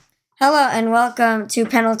Hello and welcome to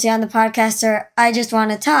Penalty on the Podcaster. I just want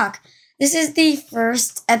to talk. This is the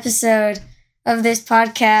first episode of this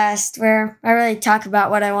podcast where I really talk about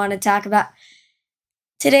what I want to talk about.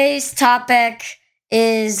 Today's topic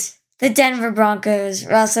is the Denver Broncos,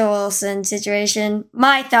 Russell Wilson situation.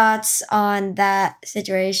 My thoughts on that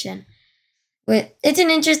situation. It's an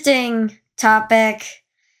interesting topic.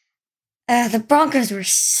 The Broncos were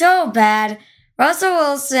so bad. Russell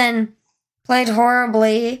Wilson played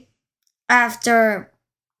horribly after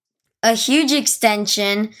a huge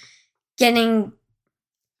extension, getting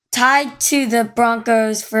tied to the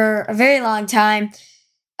Broncos for a very long time,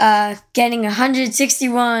 getting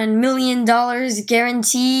 $161 million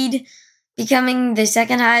guaranteed, becoming the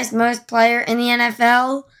second highest most player in the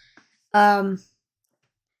NFL.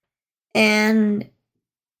 And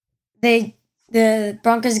the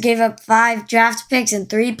Broncos gave up 5 draft picks and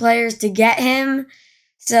 3 players to get him.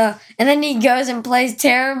 And then he goes and plays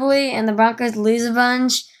terribly, and the Broncos lose a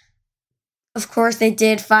bunch. Of course, they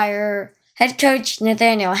did fire head coach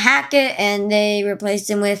Nathaniel Hackett, and they replaced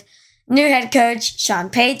him with new head coach Sean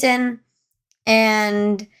Payton.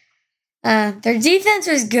 And their defense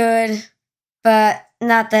was good, but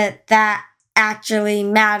not that actually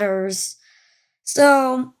matters.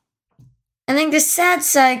 So I think the sad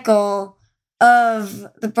cycle of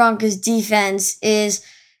the Broncos defense is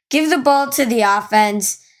give the ball to the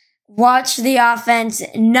offense, watch the offense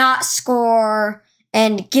not score,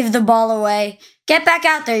 and give the ball away. Get back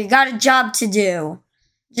out there. You got a job to do.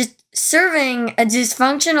 Just serving a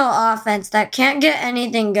dysfunctional offense that can't get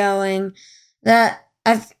anything going. That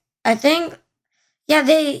I think,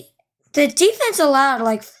 the defense allowed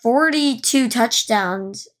like 42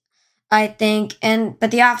 touchdowns, I think,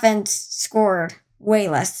 but the offense scored way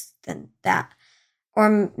less than that.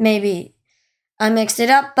 Or maybe I mixed it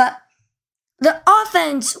up, but the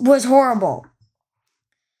offense was horrible.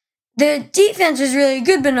 The defense was really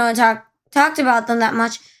good, but no one talked about them that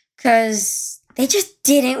much because they just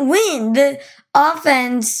didn't win. The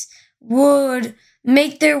offense would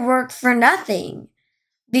make their work for nothing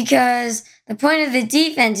because the point of the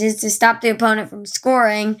defense is to stop the opponent from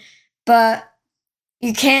scoring, but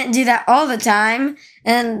you can't do that all the time,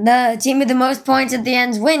 and the team with the most points at the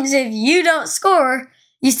end wins. If you don't score,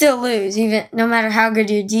 you still lose, even no matter how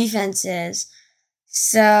good your defense is.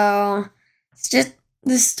 So it's just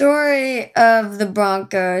the story of the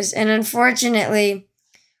Broncos. And unfortunately,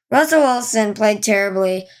 Russell Wilson played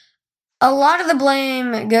terribly. A lot of the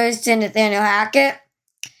blame goes to Nathaniel Hackett,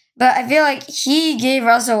 but I feel like he gave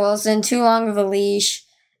Russell Wilson too long of a leash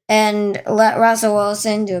and let Russell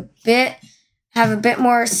Wilson have a bit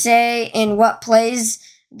more say in what plays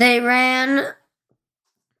they ran.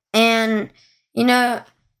 And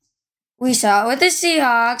we saw it with the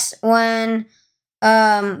Seahawks when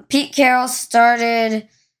Pete Carroll started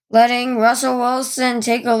letting Russell Wilson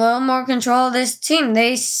take a little more control of this team.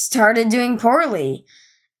 They started doing poorly.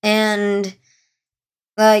 And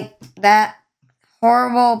like that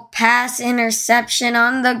horrible pass interception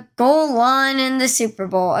on the goal line in the Super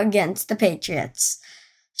Bowl against the Patriots.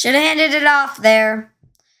 Should have handed it off there.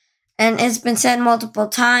 And it's been said multiple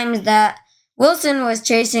times that Wilson was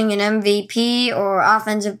chasing an MVP or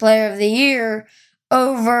Offensive Player of the Year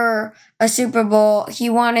over a Super Bowl. He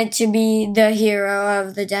wanted to be the hero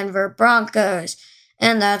of the Denver Broncos.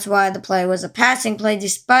 And that's why the play was a passing play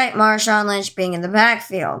despite Marshawn Lynch being in the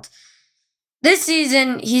backfield. This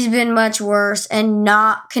season, he's been much worse and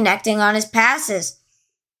not connecting on his passes.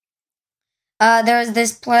 There was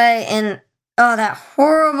this play in that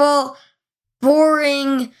horrible,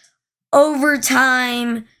 boring,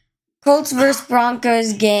 overtime Colts vs.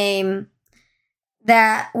 Broncos game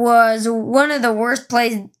that was one of the worst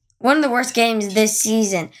games this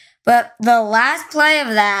season. But the last play of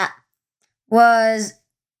that was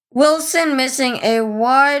Wilson missing a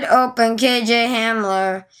wide open KJ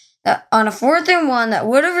Hamler on a 4th and 1 that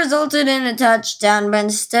would have resulted in a touchdown, but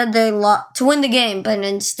instead they lost to win the game, but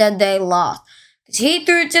instead they lost. Because he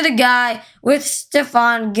threw it to the guy with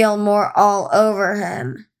Stephon Gilmore all over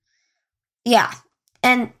him. Yeah.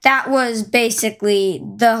 And that was basically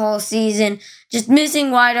the whole season, just missing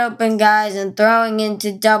wide open guys and throwing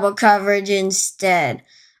into double coverage instead,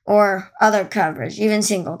 or other coverage, even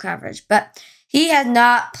single coverage. But he had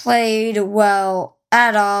not played well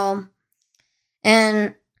at all.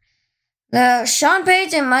 And Sean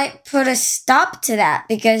Payton might put a stop to that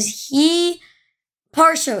because he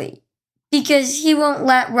won't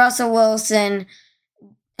let Russell Wilson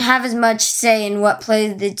have as much say in what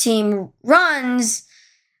plays the team runs.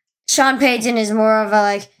 Sean Payton is more of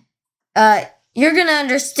a you're going to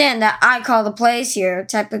understand that I call the plays here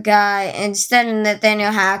type of guy instead of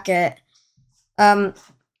Nathaniel Hackett.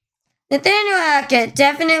 Nathaniel Hackett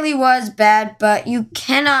definitely was bad, but you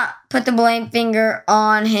cannot put the blame finger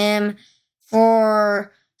on him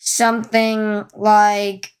for something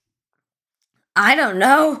like, I don't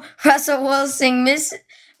know, Russell Wilson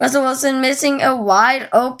missing a wide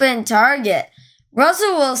open target.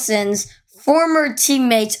 Russell Wilson's former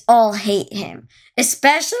teammates all hate him,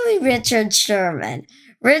 especially Richard Sherman.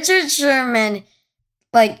 Richard Sherman,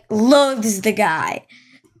 loathes the guy.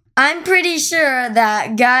 I'm pretty sure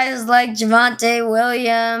that guys like Javonte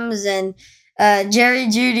Williams and Jerry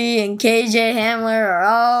Jeudy and KJ Hamler are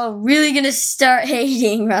all really going to start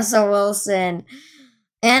hating Russell Wilson.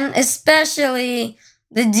 And especially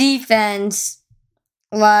the defense,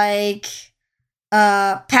 like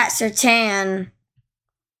Pat Surtain.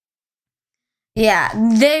 Yeah,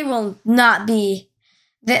 they will not be.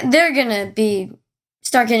 They're going to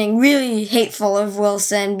start getting really hateful of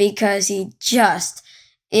Wilson because he just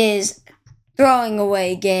is throwing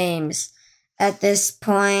away games at this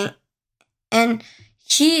point. And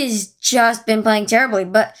he has just been playing terribly,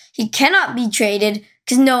 but he cannot be traded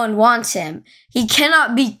because no one wants him. He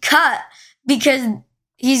cannot be cut because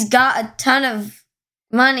he's got a ton of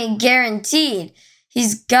money guaranteed.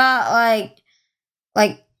 He's got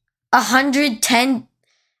like $110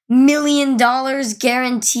 million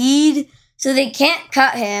guaranteed, so they can't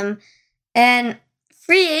cut him. And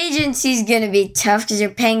free agency is going to be tough because you're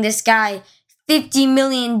paying this guy $50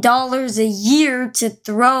 million a year to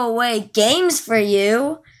throw away games for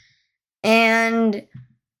you. And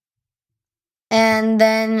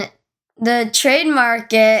then the trade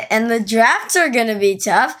market and the drafts are going to be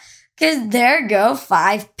tough because there go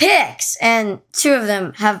 5 picks. And 2 of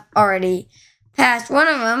them have already passed. One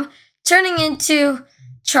of them turning into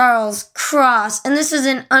Charles Cross. And this was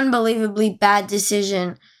an unbelievably bad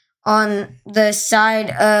decision on the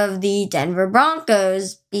side of the Denver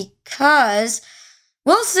Broncos because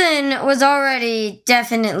Wilson was already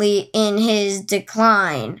definitely in his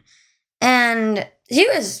decline. And he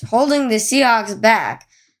was holding the Seahawks back.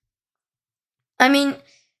 I mean,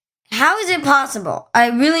 how is it possible? I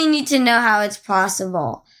really need to know how it's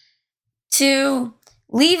possible to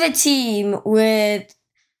leave a team with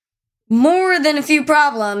more than a few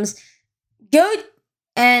problems, go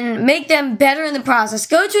and make them better in the process.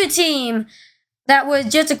 Go to a team that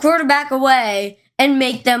was just a quarterback away and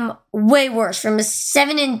make them way worse. From a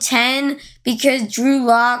 7-10 because Drew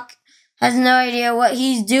Lock has no idea what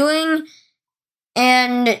he's doing,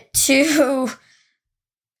 and to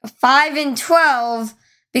 5-12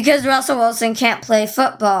 because Russell Wilson can't play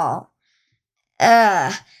football.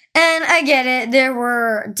 And I get it. There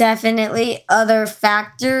were definitely other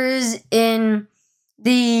factors in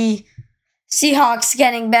the Seahawks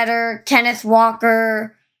getting better. Kenneth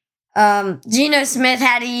Walker, Geno Smith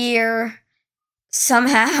had a year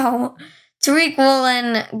somehow. Tariq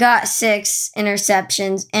Woolen got 6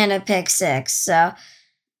 interceptions and a pick 6. So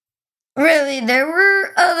really, there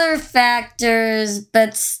were other factors,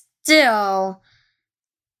 but still,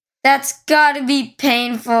 that's got to be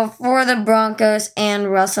painful for the Broncos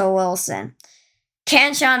and Russell Wilson.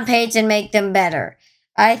 Can Sean Payton make them better?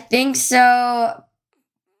 I think so,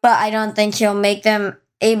 but I don't think he'll make them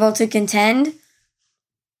able to contend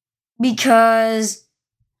because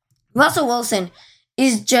Russell Wilson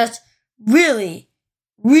is just really,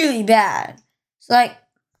 really bad. So,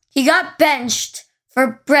 he got benched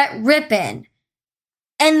for Brett Rippon.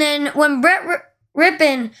 And then when Brett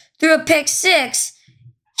Rippon threw a pick 6,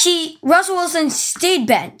 Russell Wilson stayed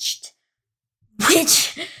benched,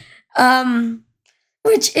 which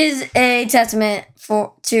is a testament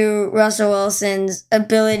to Russell Wilson's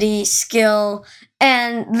ability, skill,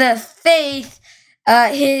 and the faith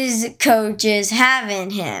his coaches have in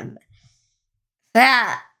him.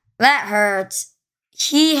 That hurts.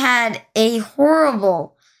 He had a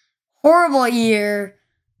horrible year,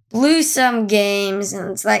 blew some games, and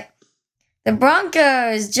it's like, the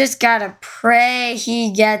Broncos just gotta pray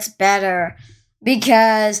he gets better.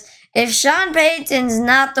 Because if Sean Payton's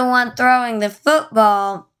not the one throwing the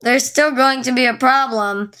football, there's still going to be a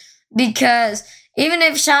problem. Because even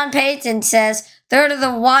if Sean Payton says, throw to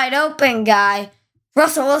the wide open guy,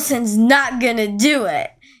 Russell Wilson's not gonna do it.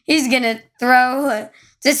 He's gonna throw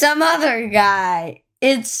to some other guy.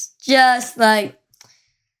 It's just there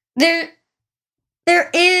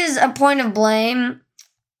is a point of blame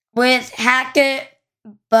with Hackett,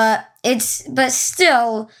 but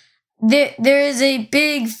still, there is a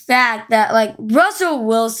big fact that Russell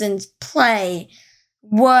Wilson's play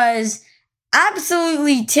was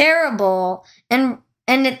absolutely terrible, and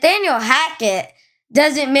Nathaniel Hackett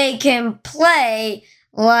doesn't make him play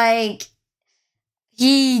like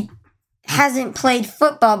he hasn't played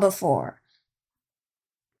football before.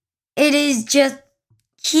 it is just,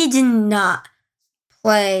 he did not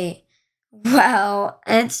play well.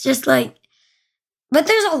 And it's just like, but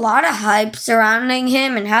there's a lot of hype surrounding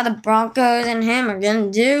him and how the Broncos and him are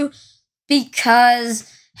going to do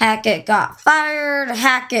because Hackett got fired.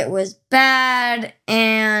 Hackett was bad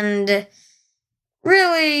and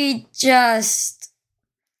really just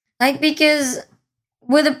like, because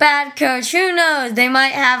with a bad coach, who knows? They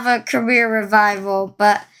might have a career revival,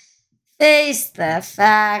 but face the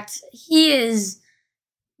fact, he is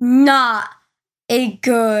not a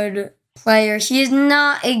good player. He is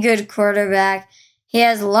not a good quarterback. He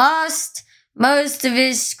has lost most of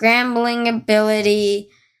his scrambling ability.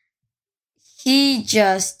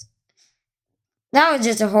 That was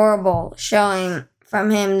just a horrible showing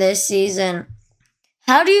from him this season.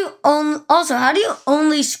 How do you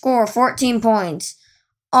only score 14 points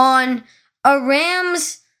on a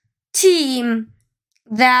Rams team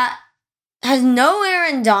that has no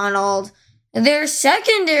Aaron Donald? Their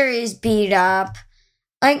secondary is beat up.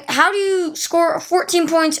 Like, how do you score 14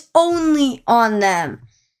 points only on them?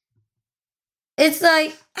 It's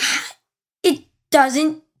like, it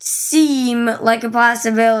doesn't seem like a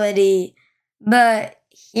possibility. But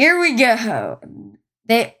here we go.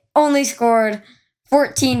 They only scored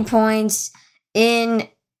 14 points in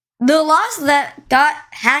the loss that got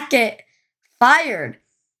Hackett fired.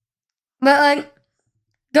 But, like,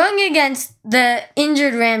 going against the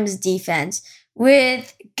injured Rams defense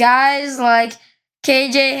with guys like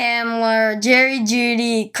KJ Hamler, Jerry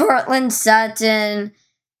Jeudy, Cortland Sutton,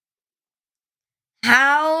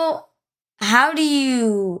 how do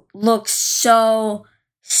you look so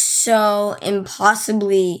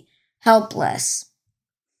impossibly helpless?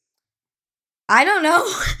 I don't know.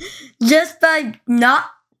 Just by not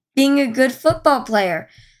being a good football player.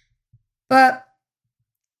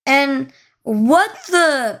 And what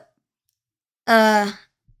the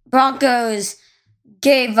Broncos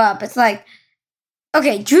gave up, it's like,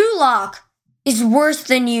 okay, Drew Lock is worse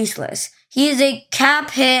than useless. He is a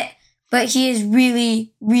cap hit, but he is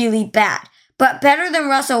really, really bad. But better than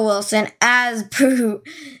Russell Wilson, as proved,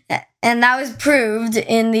 and that was proved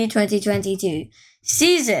in the 2022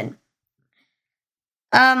 season.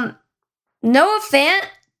 Noah Fant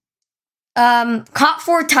caught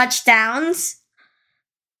 4 touchdowns.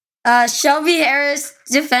 Shelby Harris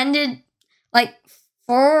defended like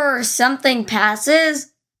 4 or something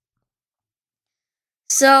passes.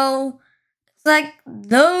 So, it's like,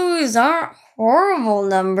 those aren't horrible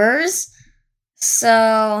numbers.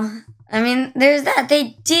 So, I mean, there's that.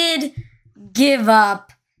 They did give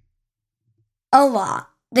up a lot.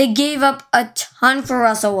 They gave up a ton for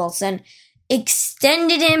Russell Wilson,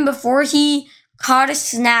 extended him before he caught a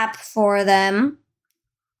snap for them,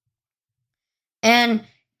 and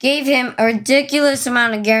gave him a ridiculous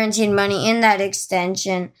amount of guaranteed money in that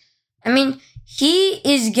extension. I mean, he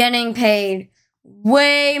is getting paid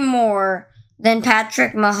way more than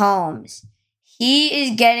Patrick Mahomes. He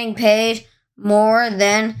is getting paid more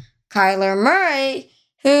than Kyler Murray,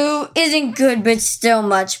 who isn't good but still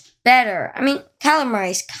much better. I mean, Kyler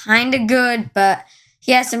Murray's kind of good, but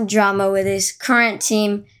he has some drama with his current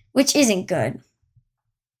team, which isn't good.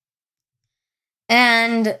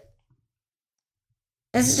 And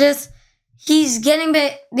it's just, he's getting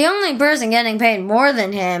paid. The only person getting paid more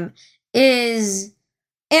than him is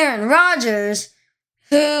Aaron Rodgers,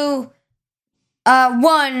 who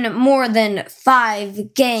won more than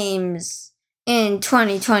 5 games in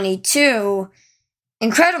 2022.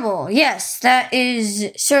 Incredible. Yes, that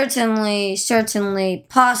is certainly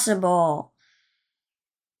possible.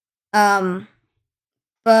 But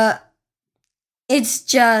it's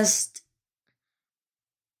just,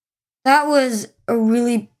 that was a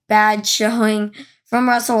really bad showing from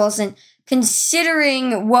Russell Wilson,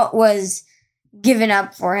 considering what was given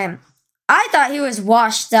up for him. I thought he was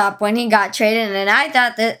washed up when he got traded, and I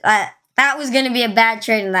thought that was going to be a bad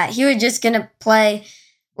trade, and that he was just going to play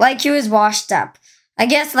like he was washed up. I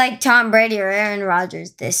guess like Tom Brady or Aaron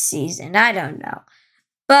Rodgers this season. I don't know.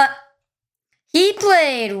 But he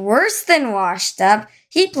played worse than washed up.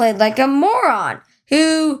 He played like a moron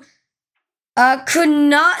who could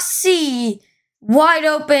not see wide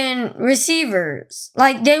open receivers.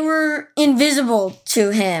 Like, they were invisible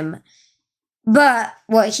to him. But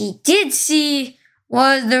what he did see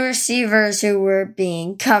was the receivers who were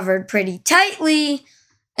being covered pretty tightly,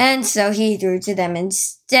 and so he threw to them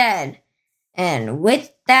instead. And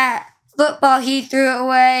with that football he threw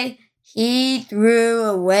away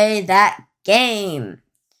that game.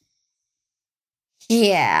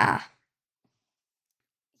 Yeah.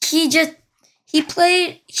 He is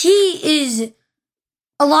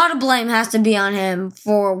a lot of blame has to be on him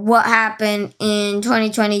for what happened in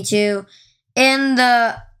 2022 and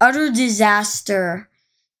the utter disaster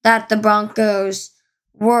that the Broncos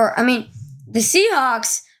were. I mean, the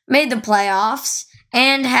Seahawks made the playoffs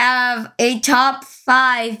and have a top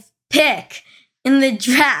 5 pick in the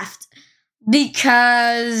draft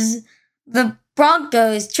because the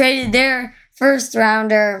Broncos traded their first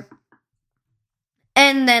rounder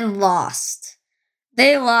and then lost.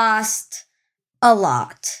 They lost a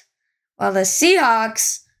lot, while the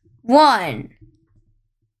Seahawks won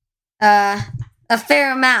a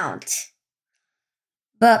fair amount.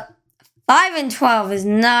 But 5-12 is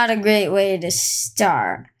not a great way to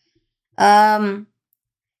start.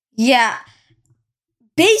 Yeah,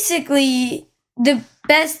 basically the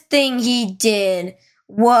best thing he did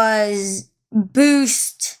was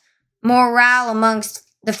boost morale amongst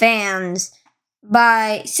the fans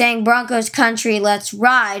by saying Broncos country, let's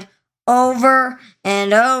ride, over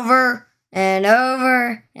and over and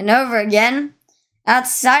over and over again.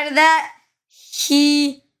 Outside of that,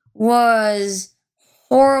 he was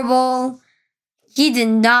horrible. He did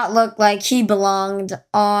not look like he belonged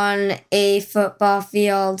on a football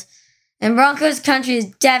field. And Broncos country is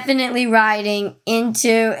definitely riding into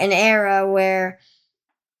an era where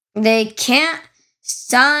they can't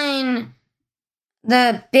sign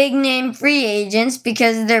the big name free agents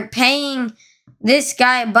because they're paying this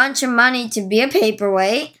guy a bunch of money to be a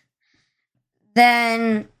paperweight.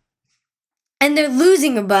 And they're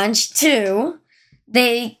losing a bunch too.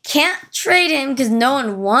 They can't trade him because no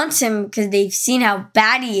one wants him because they've seen how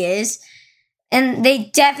bad he is. And they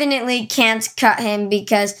definitely can't cut him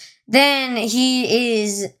because then he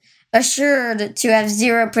is assured to have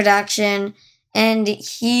zero production and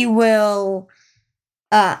he will,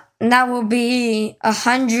 that will be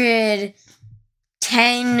 $110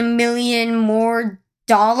 million more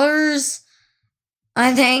dollars.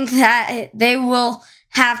 I think that they will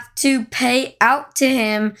have to pay out to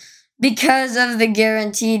him because of the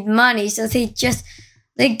guaranteed money. So they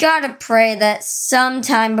gotta pray that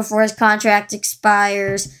sometime before his contract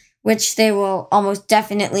expires, which they will almost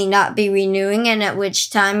definitely not be renewing, and at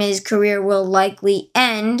which time his career will likely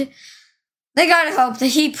end, they gotta hope that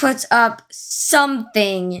he puts up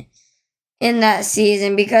something in that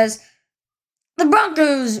season because the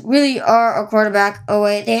Broncos really are a quarterback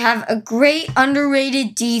away. They have a great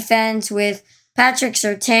underrated defense with Patrick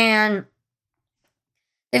Surtain.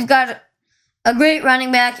 They've got a great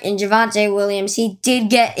running back in Javonte Williams. He did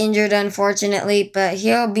get injured, unfortunately, but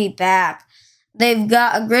he'll be back. They've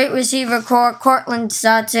got a great receiver core, Cortland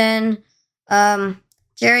Sutton,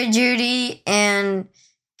 Jerry Jeudy, and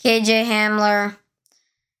KJ Hamler.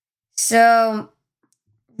 So,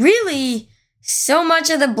 really, so much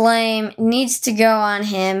of the blame needs to go on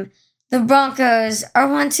him. The Broncos are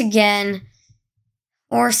once again,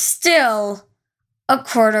 or still, a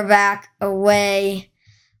quarterback away.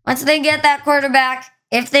 Once they get that quarterback,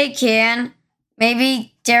 if they can,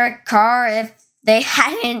 maybe Derek Carr, if they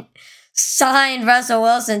hadn't signed Russell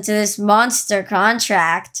Wilson to this monster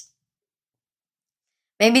contract,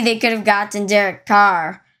 maybe they could have gotten Derek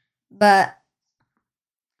Carr. But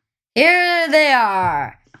here they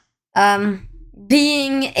are,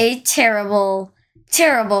 being a terrible,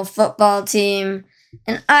 terrible football team.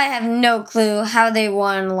 And I have no clue how they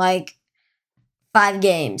won, 5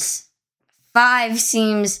 games. 5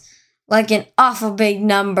 seems like an awful big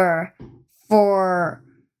number for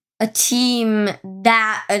a team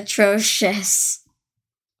that atrocious.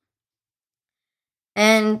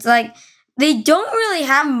 And, they don't really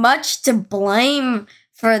have much to blame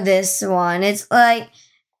for this one. It's like,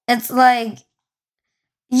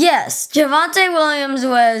 yes, Javonte Williams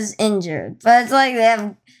was injured, but it's like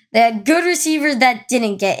they had good receivers that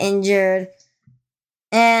didn't get injured,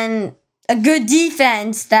 and a good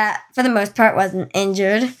defense that, for the most part, wasn't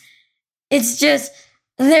injured. It's just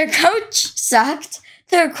their coach sucked,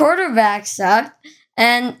 their quarterback sucked,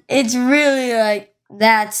 and it's really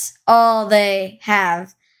that's all they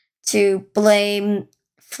have to blame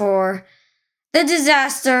for the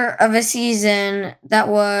disaster of a season that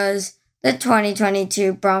was the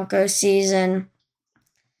 2022 Broncos season.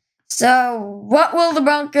 So, what will the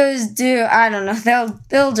Broncos do? I don't know.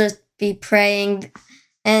 They'll just be praying,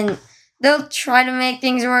 and they'll try to make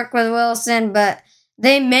things work with Wilson, but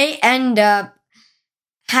they may end up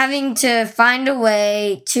having to find a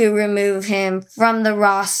way to remove him from the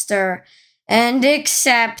roster and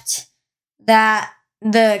accept that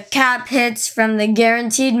the cap hits from the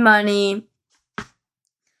guaranteed money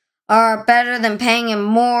are better than paying him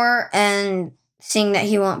more and seeing that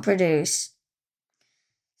he won't produce.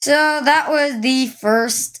 So that was the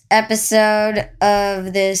first episode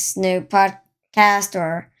of this new podcast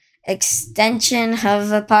or extension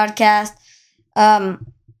of a podcast. I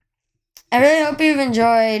really hope you've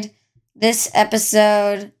enjoyed this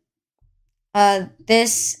episode.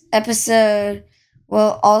 This episode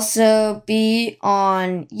will also be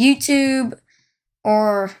on YouTube,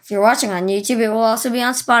 or if you're watching on YouTube, it will also be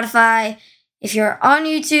on Spotify. If you're on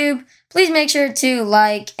YouTube, please make sure to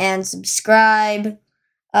like and subscribe.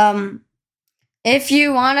 If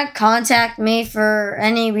you want to contact me for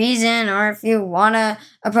any reason, or if you want to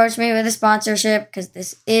approach me with a sponsorship, because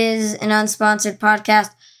this is an unsponsored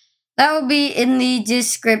podcast, that will be in the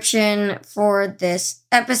description for this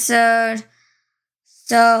episode.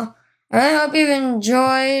 So, I really hope you've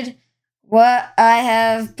enjoyed what I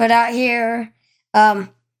have put out here.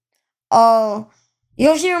 You'll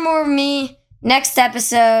hear more of me next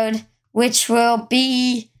episode, which will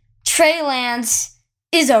be Trey Lance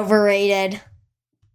is overrated.